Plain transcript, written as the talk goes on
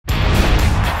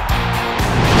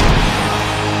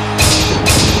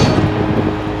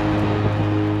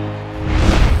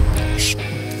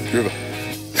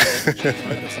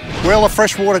Well, a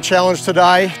freshwater challenge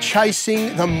today,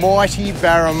 chasing the mighty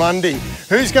Barramundi.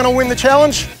 Who's going to win the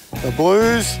challenge? The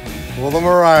Blues or the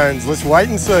Maroons? Let's wait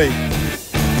and see.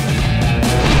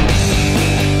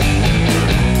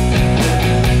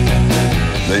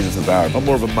 These are the Barra. I'm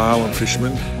more of a marlin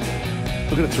fisherman.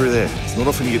 Look at it through there. It's not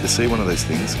often you get to see one of these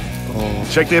things. Oh.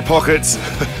 Check their pockets.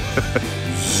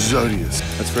 Zodius.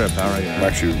 That's for our barra. I'm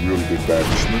actually a really good barra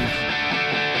fisherman.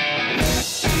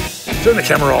 Turn the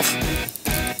camera off.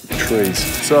 Trees.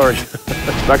 Sorry.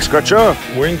 Back scratcher.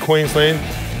 We're in Queensland.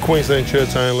 Queensland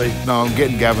shirts only. No, I'm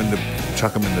getting Gavin to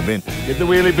chuck them in the bin. Get the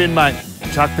wheelie bin, mate.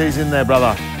 Chuck these in there,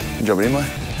 brother. Good job in,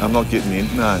 mate. I'm not getting in,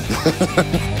 no.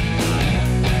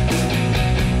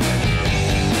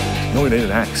 No, we need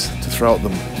an axe to throw at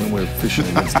them when we're fishing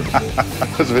against them.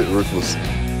 That's a bit ruthless.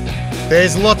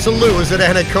 There's lots of lures at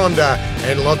Anaconda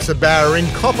and lots of barra in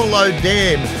Copperload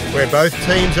Dam, where both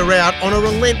teams are out on a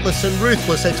relentless and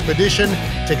ruthless expedition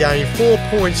to gain 4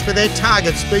 points for their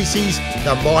target species,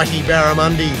 the mighty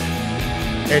Barramundi,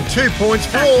 and 2 points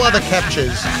for all other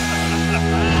captures.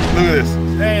 Look at this.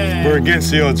 We're against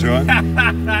the odds, right?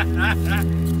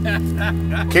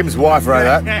 Kim's wife wrote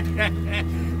that.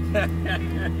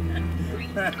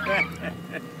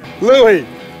 Louis,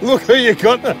 look who you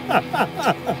got.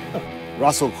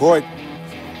 Russell Coit.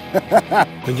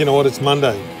 And you know what? It's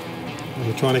Monday.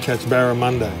 We're trying to catch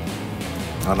Barramundi.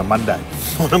 On a Monday.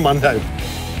 On a Monday.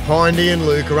 Hindy and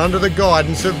Luke are under the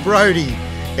guidance of Brody,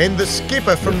 and the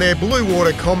skipper from their Blue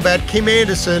Water Combat, Kim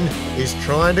Anderson, is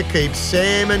trying to keep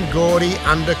Sam and Gordy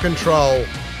under control.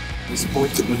 This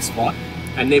point's a good spot,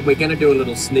 and then we're going to do a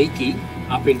little sneaky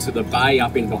up into the bay,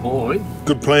 up in behind.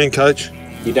 Good plan, coach.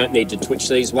 You don't need to twitch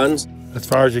these ones. As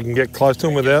far as you can get close to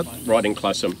them without. Right in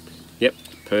close to them. Yep,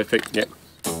 perfect, yep.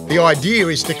 The idea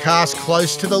is to cast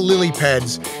close to the lily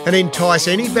pads and entice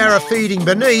any barra feeding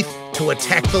beneath to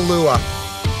attack the lure.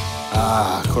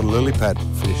 Ah, caught a lily pad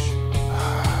fish.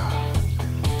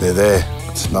 They're there. I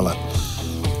can smell it.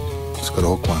 Just got to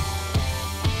hook one.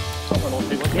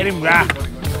 Get him, brah.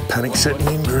 Panic setting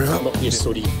in, Grover. I'm not your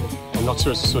sooty. I'm not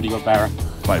sure it's a sooty or barra.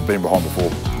 Mate, been behind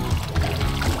before.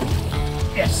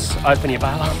 Yes, open your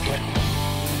bail up. Yeah.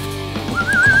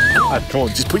 Come on,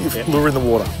 just put your lure in the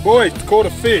water. Boys, caught a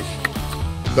fish.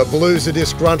 The Blues are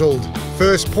disgruntled.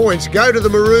 First points go to the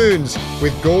Maroons,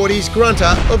 with Gordy's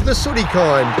grunter of the sooty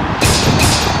kind.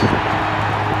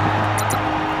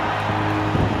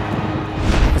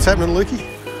 What's happening, Lukey?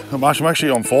 I'm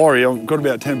actually on fire here. I've got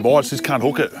about 10 bites, just can't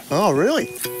hook it. Oh,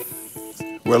 really?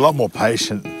 We're a lot more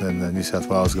patient than the New South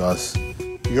Wales guys.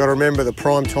 You got to remember the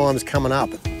prime time's coming up.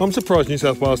 I'm surprised New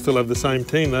South Wales still have the same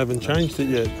team. They haven't changed it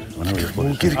yet. I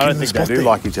don't think they do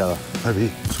like each other. Maybe.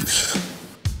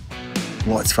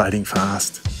 Light's fading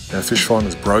fast. Our fish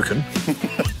finder's broken.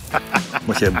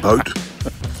 Like our boat.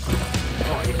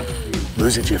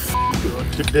 Lose it, you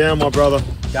Get down, my brother.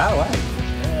 Go away.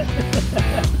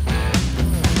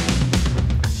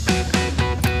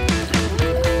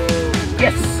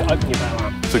 Yes, open your bail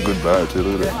up. It's a good barra too,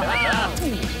 look at it.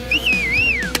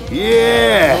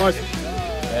 Yeah! Nice.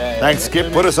 Thanks,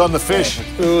 Skip. Put us on the fish.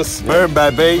 Us. Boom,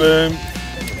 baby. Boom.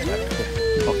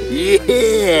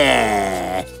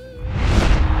 Yeah!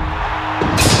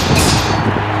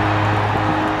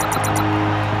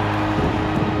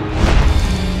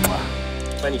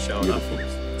 Plenty showing up.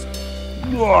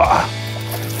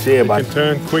 See you, You bud. can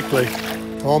turn quickly.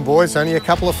 Come on, boys, only a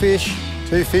couple of fish.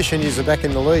 2 fish and you're back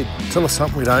in the lead. Tell us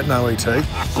something we don't know, E.T.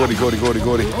 Gordy.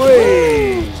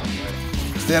 Hey!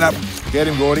 Stand up. Get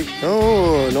him, Gordy.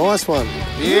 Oh, nice one.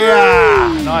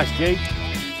 Yeah! Nice, G.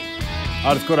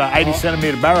 I just got an 80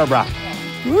 centimetre barra, bruh.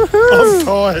 I'm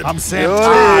tired. I'm Sam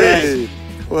Hey.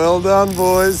 Well done,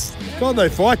 boys. God, they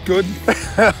fight good.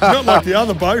 Not like the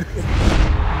other boat.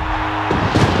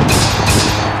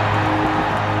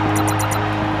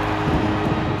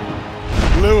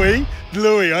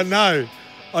 Louis,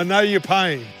 I know your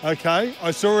pain, okay?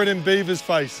 I saw it in Beaver's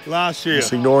face last year.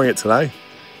 Just ignoring it today.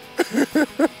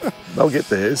 They'll get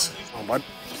theirs. Oh, mate.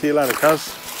 See you later,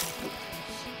 cuz.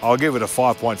 I'll give it a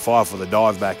 5.5 for the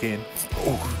dive back in.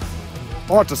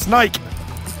 Oh, it's a snake.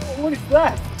 What is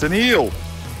that? It's an eel.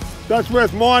 That's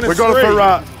worth -3. We got it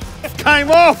for, Came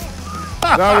off.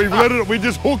 no, we've let it, we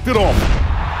just hooked it off.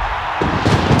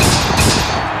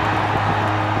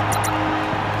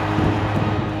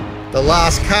 The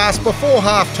last cast before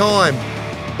half-time.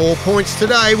 All points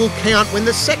today will count when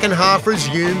the second half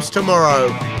resumes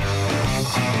tomorrow.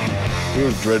 It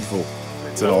was dreadful.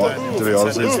 To be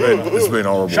honest, it's been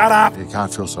horrible. Shut up! You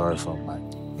can't feel sorry for them, mate.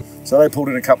 So they pulled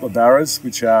in a couple of barras,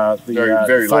 which are the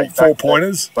very late four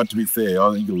pointers. But to be fair,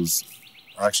 I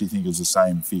actually think it was the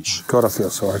same fish. God, I feel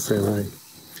sorry for you, mate.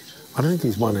 I don't think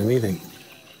he's won anything.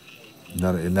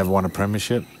 No, he never won a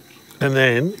premiership. And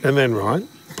then, right,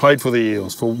 played for the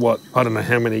Eels for what? I don't know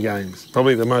how many games.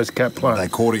 Probably the most capped player. They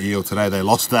caught an eel today. They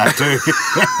lost that too.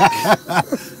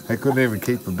 They couldn't even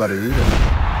keep the buddy either.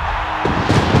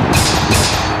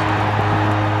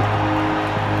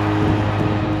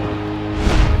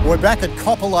 We're back at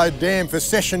Copperload Dam for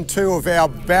session 2 of our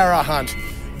Barra hunt.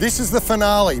 This is the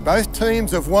finale. Both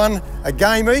teams have won a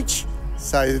game each,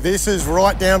 so this is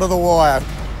right down to the wire.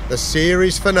 The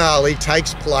series finale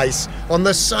takes place on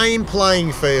the same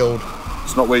playing field.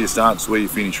 It's not where you start, it's where you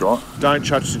finish, right? Don't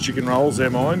touch the chicken rolls, they're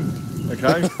mine.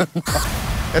 Okay?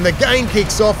 And the game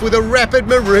kicks off with a rapid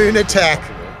Maroon attack.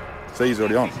 See, he's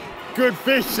already on. Good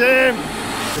fish, Sam.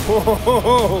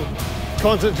 Whoa.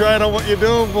 Concentrate on what you're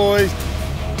doing, boys.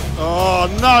 Oh,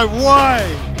 no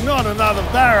way. Not another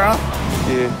barra.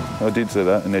 Yeah, I did say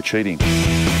that, and they're cheating.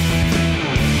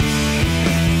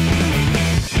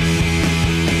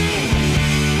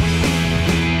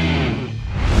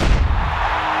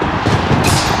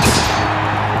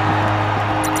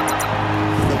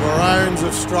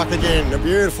 Have struck again. A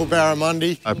beautiful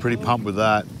Barramundi. I'm pretty pumped with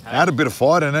that. Had a bit of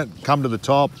fight in it. Come to the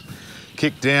top,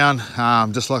 kick down,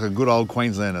 just like a good old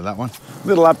Queenslander, that one.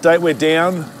 Little update, we're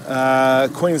down.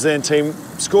 Queensland team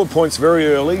scored points very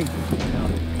early.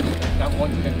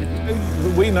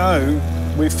 We know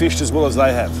we've fished as well as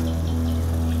they have.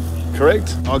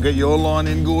 Correct? I'll get your line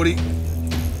in, Gordy.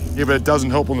 Yeah, but it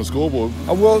doesn't help on the scoreboard.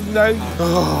 Oh, well, no.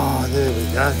 Oh, there we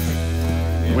go.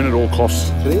 Win at all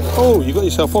costs. Oh, you got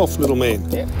yourself off, little man.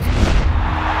 Yeah.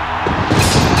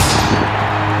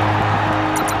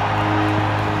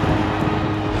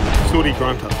 Sooty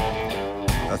grunter.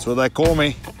 That's what they call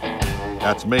me.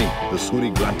 That's me, the sooty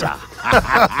grunter.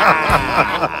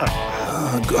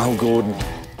 Oh, Gordon.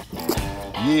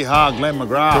 Yeehaw, Glenn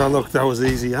McGrath. Oh, look, that was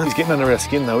easy, huh? He's getting under our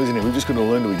skin, though, isn't he? We've just got to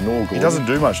learn to ignore Gordon. He doesn't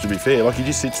do much, to be fair. Like, he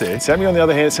just sits there. Sammy, on the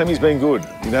other hand, Sammy's been good.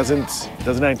 He doesn't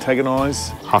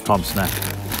antagonise. Half-time snack.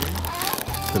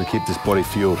 Got to keep this body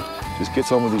fueled. Just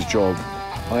gets on with his job.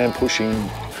 I am pushing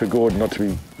for Gordon not to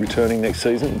be returning next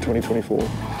season in 2024.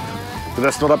 But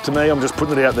that's not up to me. I'm just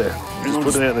putting it out there. I'm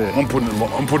putting it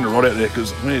right out there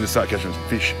because we need to start catching some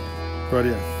fish.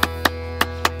 Rightio.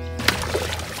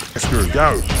 Let's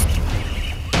go.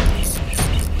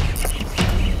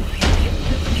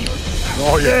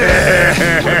 Oh,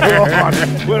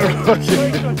 yeah. We're on.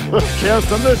 Counts,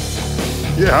 doesn't it?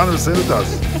 Yeah, 100% it does.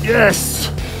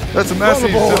 Yes! That's a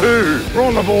massive two. We're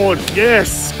on the board.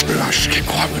 Yes! Shh, keep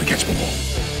quiet. We're going to catch more.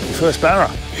 Your first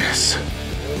barra. Yes.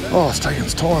 Oh, it's taking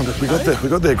its time, but we got there,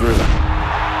 Groover.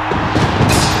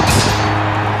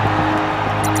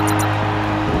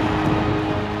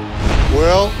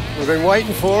 Well, we've been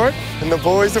waiting for it, and the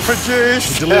boys have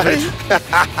produced. Delivered.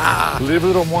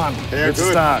 Delivered on one. Yeah, Good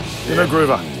start. You know,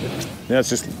 Groover. Now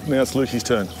it's Lukey's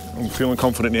turn. I'm feeling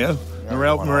confident now.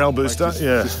 Morale booster.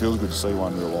 Yeah. It just feels good to see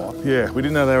one real life. Yeah, we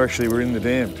didn't know they were in the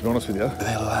dam, to be honest with you. What the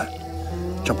hell is that?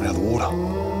 Jumping out of the water.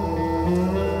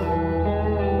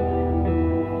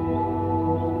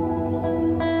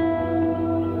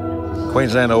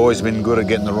 Queensland have always been good at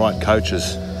getting the right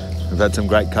coaches. We've had some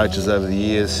great coaches over the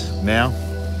years. Now,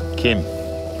 Kim,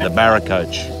 the Barra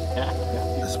coach.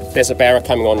 There's a barra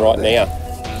coming on right now.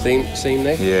 See him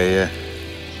there? Yeah.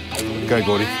 Go,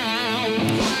 Gordy.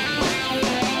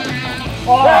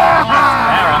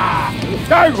 Barra.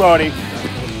 Go, Gordy.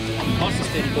 Nice and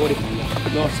steady, Gordy.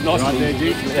 Nice. Right there,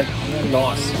 G.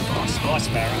 Nice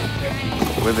barra.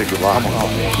 With a good arm.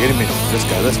 Get him in.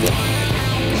 Let's go.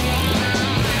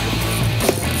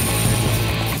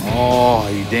 Oh,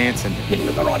 he's dancing. Hitting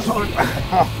at the right time.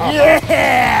 Yeah!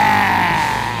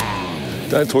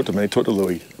 Don't talk to me, talk to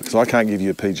Louis, because I can't give you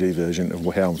a PG version of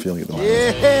how I'm feeling at the moment.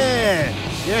 Yeah!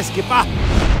 Yes, skipper.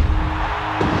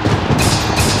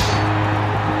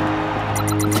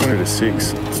 20 to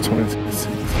 6. It's 20 to 6.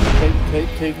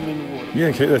 Keep him in the water.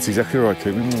 Yeah, that's exactly right.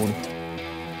 Keep him in the water.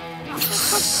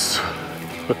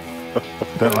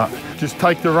 Don't laugh. Just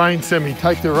take the reins, Sammy.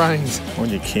 Take the reins. On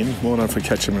you, Kim. Well done for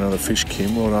catching another fish,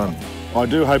 Kim. Well done. I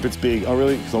do hope it's big.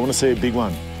 Because I want to see a big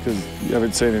one. Because you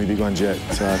haven't seen any big ones yet.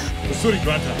 So. The sooty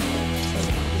grunter.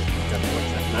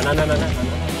 No.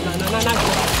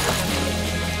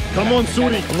 Come on,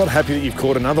 Sooty. I'm not happy that you've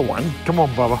caught another one. Come on,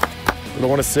 Bubba. But I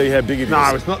want to see how big it is.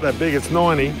 No, it's not that big. It's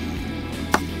 90.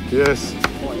 Yes.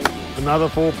 Another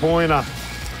 4-pointer.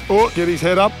 Oh, get his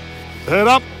head up. Head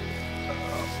up.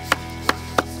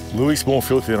 Louis' more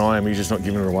filthy than I am. He's just not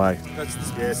giving it away.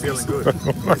 Yeah, feeling good.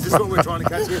 Is this what we're trying to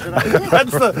catch here today?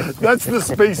 That's the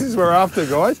species we're after,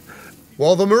 guys.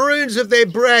 While the Maroons have their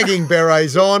bragging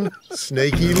berets on,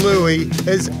 Sneaky Louie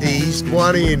has eased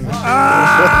one in. It's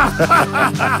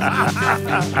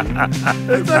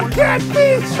a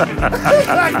catfish! It's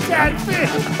a catfish!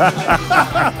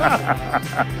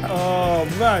 Oh,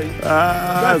 mate.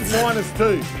 That's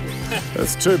 -2.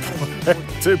 That's 2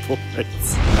 points. 2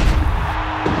 points.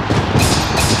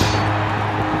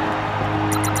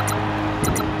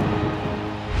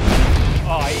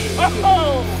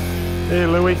 Here,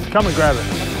 Louis, come and grab it.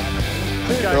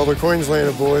 Well, the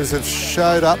Queenslander boys have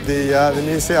showed up the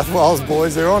New South Wales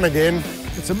boys. They're on again.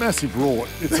 It's a massive rort.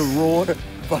 It's a rort.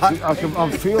 But I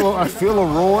feel a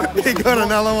rort. You got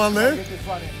another one there?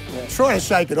 Try and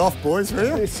shake it off, boys,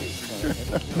 will you?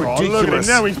 Oh, look at him.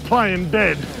 Now he's playing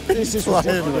dead. This is what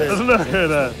it is. Look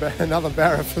at that. Another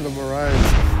barra for the Maroons.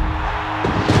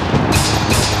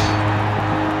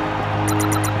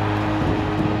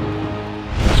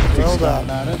 Well done.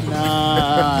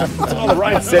 Oh, the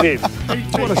rain set in.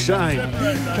 What a shame.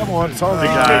 Come on, time to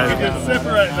go.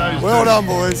 Separate those. Well done,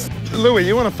 boys. Louis,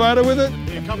 you want a photo with it?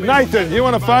 Nathan, you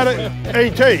want a photo?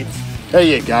 E.T. There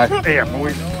you go. Here,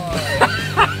 boys.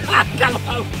 Come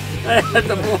on.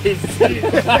 The boys.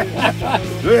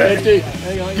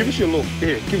 Give us your look.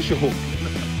 Here, give us your hook.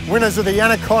 Winners of the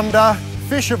Anaconda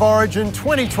Fish of Origin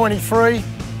 2023,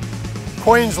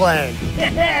 Queensland.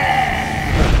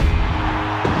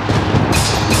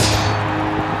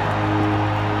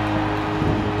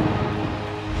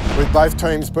 With both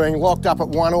teams being locked up at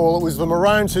 1-1, it was the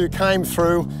Maroons who came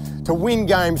through to win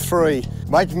Game 3,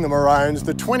 making the Maroons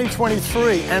the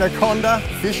 2023 Anaconda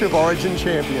Fish of Origin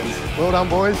champions. Well done,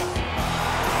 boys.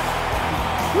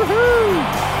 Woohoo!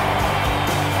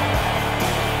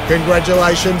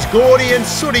 Congratulations, Gordy and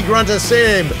Sooty Grunter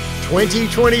Sam,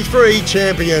 2023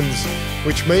 champions,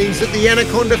 which means that the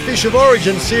Anaconda Fish of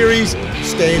Origin series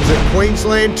stands at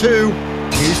Queensland 2,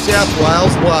 New South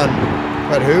Wales 1.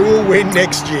 But who will win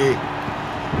next year?